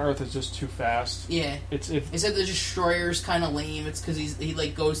scene on Earth is just too fast. Yeah, they said the Destroyer's kind of lame. It's because he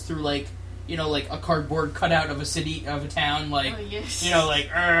like goes through like like a cardboard cutout of a town like like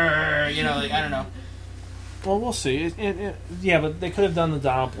like I don't know. Well, we'll see. Yeah, but they could have done the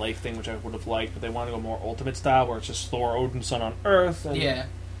Donald Blake thing, which I would have liked, but they want to go more Ultimate style, where it's just Thor, Odin's son on Earth. And yeah.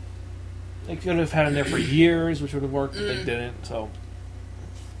 They could have had him there for years, which would have worked, but they didn't, so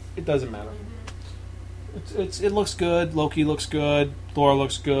it doesn't matter. It looks good. Loki looks good. Thor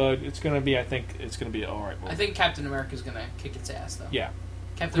looks good. I think it's going to be an alright movie. I think Captain America's going to kick its ass, though. Yeah.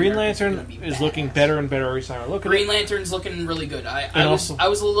 Green Lantern is looking better and better every time I look at it. Green Lantern's looking really good. I was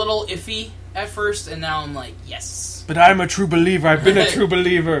a little iffy at first, and now I'm like, yes. But I'm a true believer. I've been a true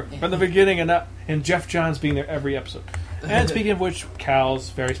believer from the beginning, and Jeff Johns being there every episode. And speaking of which, Cal's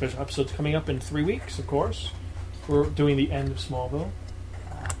very special episode's coming up in 3 weeks, of course. We're doing the end of Smallville.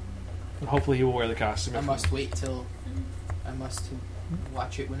 And hopefully he will wear the costume. I must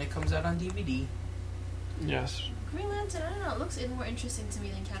watch it when it comes out on DVD. Yes. Green Lantern, I don't know, it looks more interesting to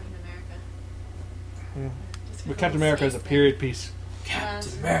me than Captain America. But Captain America is a period piece.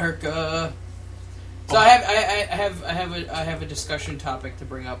 Captain America. So I have a discussion topic to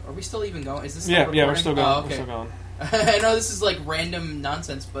bring up. Are we still even going? Is this still recording? We're still going. Oh, okay. We're still going. I know this is like random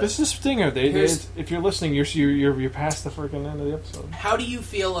nonsense, but this is Stinger. If you're listening, you're past the freaking end of the episode. How do you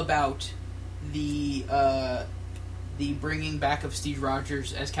feel about the bringing back of Steve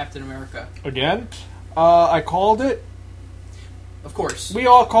Rogers as Captain America again? I called it. Of course, we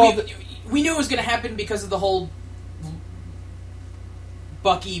all called it. We knew it was going to happen because of the whole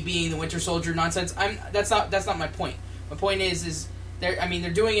Bucky being the Winter Soldier nonsense. That's not my point. My point is they're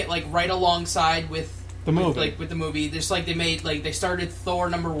doing it like right alongside with the movie. With the movie. Just like they started Thor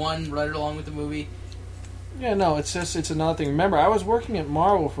 #1 right along with the movie. Yeah, no, it's another thing. Remember, I was working at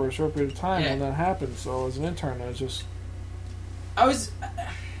Marvel for a short period of time when that happened. So as an intern,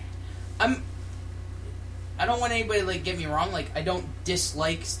 I don't want anybody to get me wrong. Like, I don't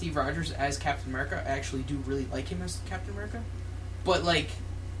dislike Steve Rogers as Captain America. I actually do really like him as Captain America. But I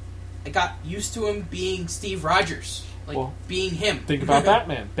got used to him being Steve Rogers, being him. Think about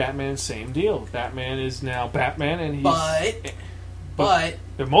Batman. Batman, same deal. Batman is now Batman, and he's. But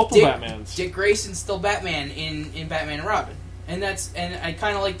there are multiple Batmans. Dick Grayson's still Batman in Batman and Robin, and I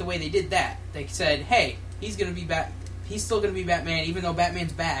kind of like the way they did that. They said, "Hey, he's gonna be He's still gonna be Batman, even though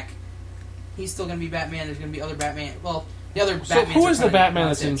Batman's back. He's still gonna be Batman. There's gonna be other Batman. Well, the other Batman. So who is the Batman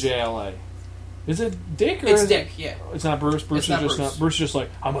that's in JLA? Is it Dick? Or it's Dick. Yeah. It's not Bruce. Bruce is just like,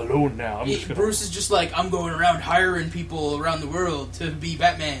 I'm alone now. Bruce is just like, I'm going around hiring people around the world to be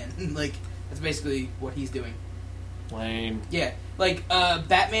Batman. That's basically what he's doing. Lame. Yeah,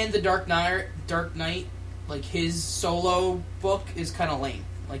 Batman: The Dark Knight. His solo book is kind of lame.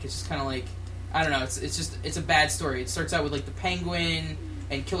 It's just kind of I don't know. It's a bad story. It starts out with the Penguin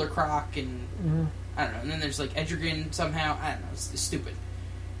and Killer Croc and I don't know. And then there's Etrigan somehow. I don't know. It's stupid.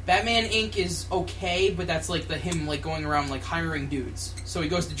 Batman Inc. is okay, but that's him going around hiring dudes. So he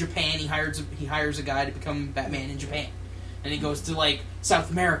goes to Japan. He hires a guy to become Batman in Japan, and he goes to South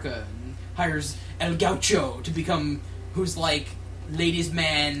America and hires El Gaucho to become who's ladies'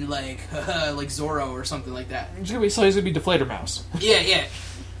 man like Zorro or something like that. He's gonna be Deflator Mouse. Yeah.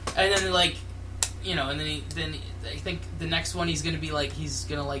 And then and then I think the next one he's gonna be he's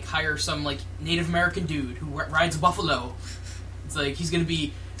gonna hire some Native American dude who rides a buffalo. It's he's gonna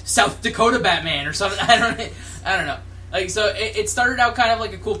be South Dakota Batman or something. I don't know. So it started out kind of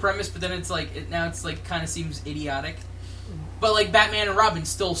like a cool premise, but then it's now it's kind of seems idiotic. But Batman and Robin's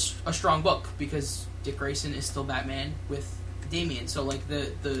still a strong book because Dick Grayson is still Batman with Damian. So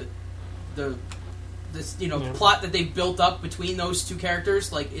the plot that they've built up between those two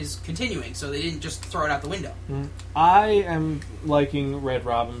characters is continuing. So they didn't just throw it out the window. I am liking Red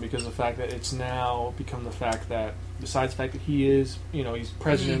Robin because of the fact that it's now become the fact that besides the fact that he is he's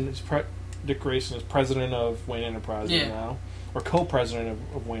president. Dick Grayson is president of Wayne Enterprises now, or co-president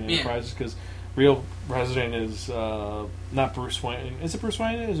of Wayne Enterprises because real president is not Bruce Wayne. Is it Bruce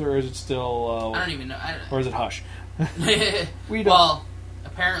Wayne? Or is it still? I don't even know. Or is it Hush? Well,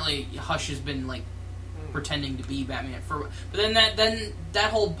 apparently Hush has been pretending to be Batman but then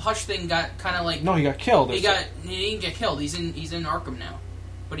that whole Hush thing got kind of no, he got killed. He didn't get killed. He's in Arkham now,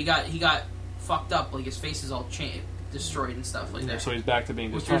 but he got fucked up. His face is all destroyed and stuff that. So he's back to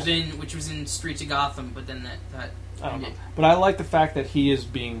being which was in Streets of Gotham, but then that I don't know. But I like the fact that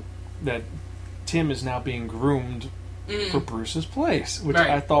that Tim is now being groomed for Bruce's place, which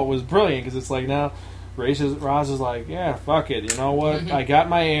I thought was brilliant because it's now Roz is like, yeah, fuck it. You know what? I got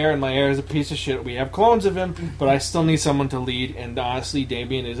my heir, and my heir is a piece of shit. We have clones of him, but I still need someone to lead. And honestly,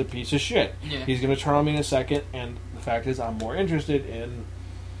 Damien is a piece of shit. Yeah. He's going to turn on me in a second. And the fact is, I'm more interested in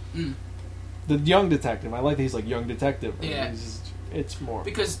the young detective. I like that he's like young detective. Yeah. It's more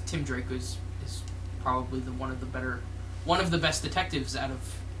because Tim Drake is probably one of the best detectives out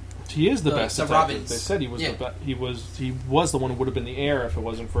of. He is the best detective. Robbins. They said he was he was the one who would have been the heir if it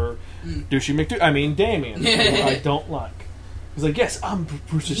wasn't for Damien, who I don't like. He's like, yes, I'm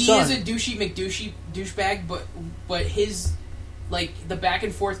Bruce's son. He is a douchebag, but his like the back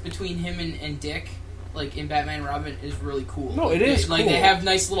and forth between him and Dick, like in Batman and Robin, is really cool. No, it is cool. Like they have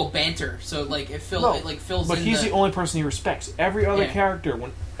nice little banter, so like it fills. But in he's the only person he respects. Every other character,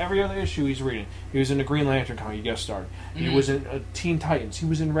 every other issue he's reading, he was in the Green Lantern comic, he guest starred. He was in Teen Titans. He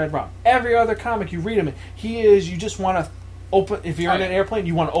was in Red Rock. Every other comic you read him in, he is. You just want to open. If you're in an airplane,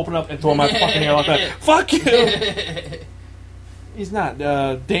 you want to open up and throw him out the fucking air like that. Fuck you. He's not.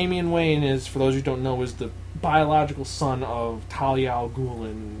 Damian Wayne is, for those who don't know, is the biological son of Talia al Ghul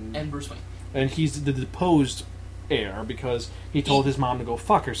and Bruce Wayne. And he's the deposed heir because he told his mom to go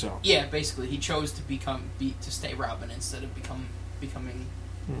fuck herself. Yeah, basically, he chose to stay Robin instead of becoming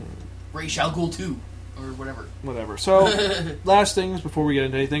Ra's al Ghul 2 or whatever. Whatever. So, last things before we get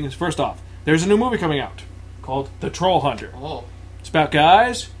into anything is, first off, there's a new movie coming out called The Troll Hunter. Oh. It's about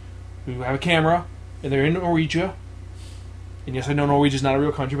guys who have a camera and they're in Norwegia. And yes, I know Norwegia's not a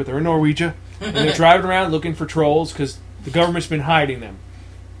real country, but they're in Norwegia. And they're driving around looking for trolls because the government's been hiding them.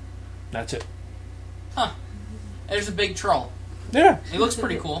 That's it. Huh. There's a big troll. Yeah. It looks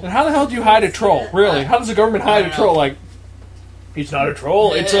pretty cool. And how the hell do you hide a troll? Really? How does the government hide a troll? Like, he's not a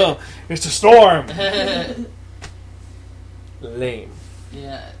troll. It's a storm. Lame.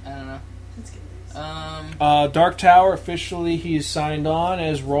 Yeah, I don't know. Dark Tower, officially he's signed on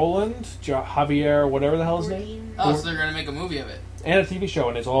as Roland, Javier, whatever the hell his name. Oh, so they're going to make a movie of it. And a TV show,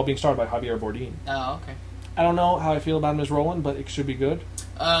 and it's all being starred by Javier Bardem. Oh, okay. I don't know how I feel about him as Roland, but it should be good.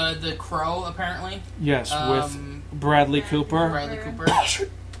 The Crow, apparently. Yes, with Bradley Cooper. Bradley Cooper.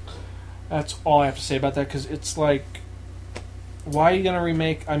 That's all I have to say about that, because it's like, why are you going to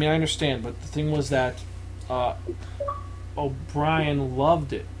remake... I mean, I understand, but the thing was that O'Brien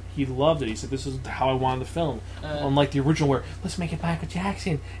loved it. He loved it. He said, this is how I wanted the film. Unlike the original where, let's make it Michael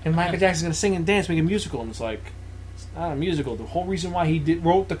Jackson, and Michael Jackson's going to sing and dance, make a musical. And it's like, it's not a musical. The whole reason why he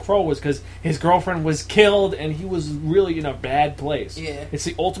wrote The Crow was because his girlfriend was killed, and he was really in a bad place. Yeah. It's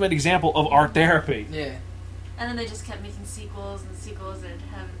the ultimate example of art therapy. Yeah. And then they just kept making sequels and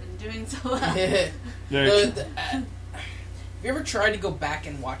haven't been doing so well. Have you ever tried to go back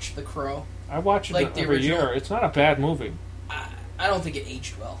and watch The Crow? I watch it like every year. It's not a bad movie. I don't think it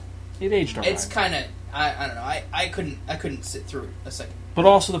aged well. It aged alright. It's kind of I don't know. I couldn't sit through it a second. But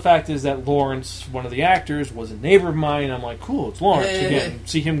also the fact is that Lawrence, one of the actors, was a neighbor of mine. And I'm like, cool, it's Lawrence again.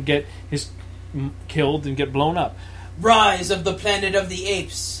 See him get killed and get blown up. Rise of the Planet of the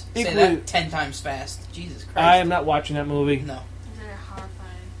Apes. Say that 10 times fast. Jesus Christ! I am not watching that movie. No. They're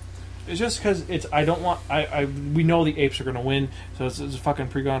horrifying. It's just because it's. I don't want. We know the apes are going to win, so it's a fucking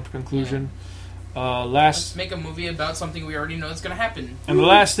pre-gone conclusion. Let's make a movie about something we already know is going to happen. And the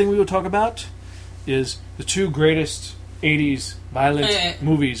last thing we will talk about is the two greatest 80s violent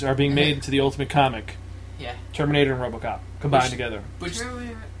movies are being made into the ultimate comic. Yeah. Terminator and RoboCop combined together. Which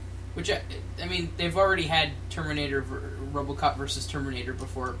I mean, they've already had Terminator, RoboCop versus Terminator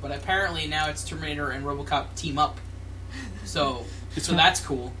before, but apparently now it's Terminator and RoboCop team up. So that's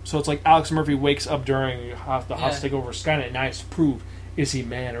cool. So it's like Alex Murphy wakes up during the hostile takeover of Skynet, and now he has to prove, is he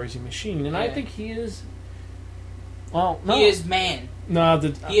man or is he machine? And I think he is. Well, no. He is man. No,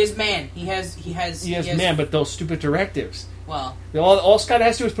 he is man. He has man, but those stupid directives. Well, all Skynet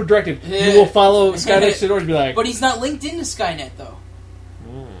has to do is put directive. You will follow Skynet's orders. Be like, but he's not linked into Skynet though,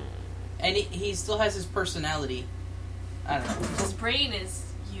 and he still has his personality. I don't know. His brain is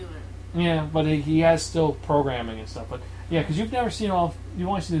human. Yeah, but he has still programming and stuff. But yeah, because you've never seen you've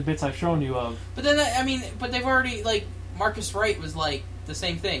only seen the bits I've shown you of. But then but they've already like Marcus Wright was like the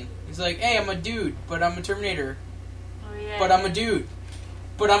same thing. He's like, hey, I'm a dude, but I'm a Terminator. Oh yeah. But I'm a dude.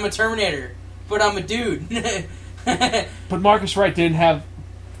 But I'm a Terminator. But I'm a dude. But Marcus Wright didn't have.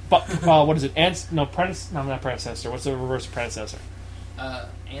 What is it? Not predecessor. What's the reverse of predecessor?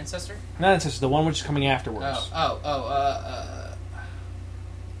 Ancestor? Not ancestor. The one which is coming afterwards.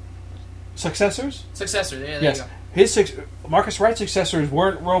 Successors? Successor. Yeah, there you go. Marcus Wright's successors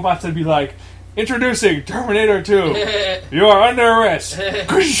weren't robots that'd be like, introducing Terminator 2. You are under arrest.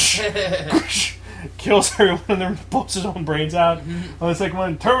 Kills everyone and then pulls his own brains out. Well, it's like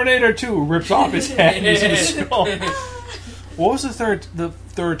when Terminator 2 rips off his head and you see the skull. What was the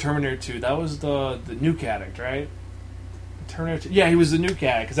third Terminator 2? That was the nuke addict, right? Terminator 2. Yeah, he was the nuke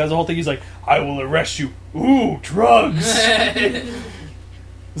addict, because that's the whole thing. He's like, I will arrest you. Ooh, drugs!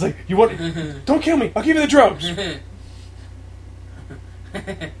 It's like, you want... Don't kill me, I'll give you the drugs!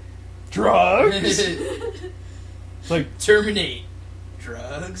 Drugs? It's like... Terminate.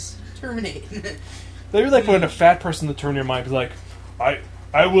 Drugs. Terminate. They were like when a fat person in the Terminator mind is like,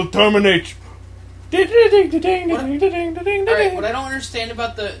 I will terminate you. Alright, what I don't understand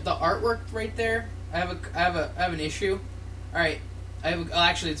about the artwork right there, I have an issue. Alright,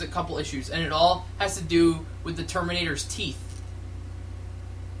 actually it's a couple issues, and it all has to do with the Terminator's teeth.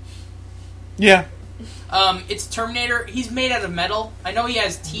 Yeah. It's Terminator. He's made out of metal. I know he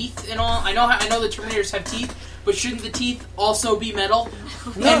has teeth and all. I know the Terminators have teeth, but shouldn't the teeth also be metal?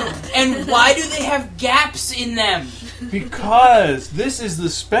 And why do they have gaps in them? Because this is the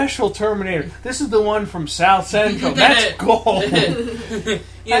special Terminator. This is the one from South Central. That's gold.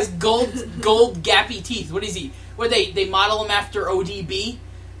 He has gold gappy teeth. What is he? Where they model him after ODB?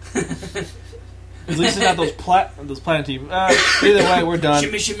 At least it's not those planet teeth. Either way, we're done.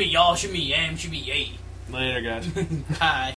 Shimmy, shimmy, y'all, shimmy, yam, shimmy, yay. Later, guys. Bye.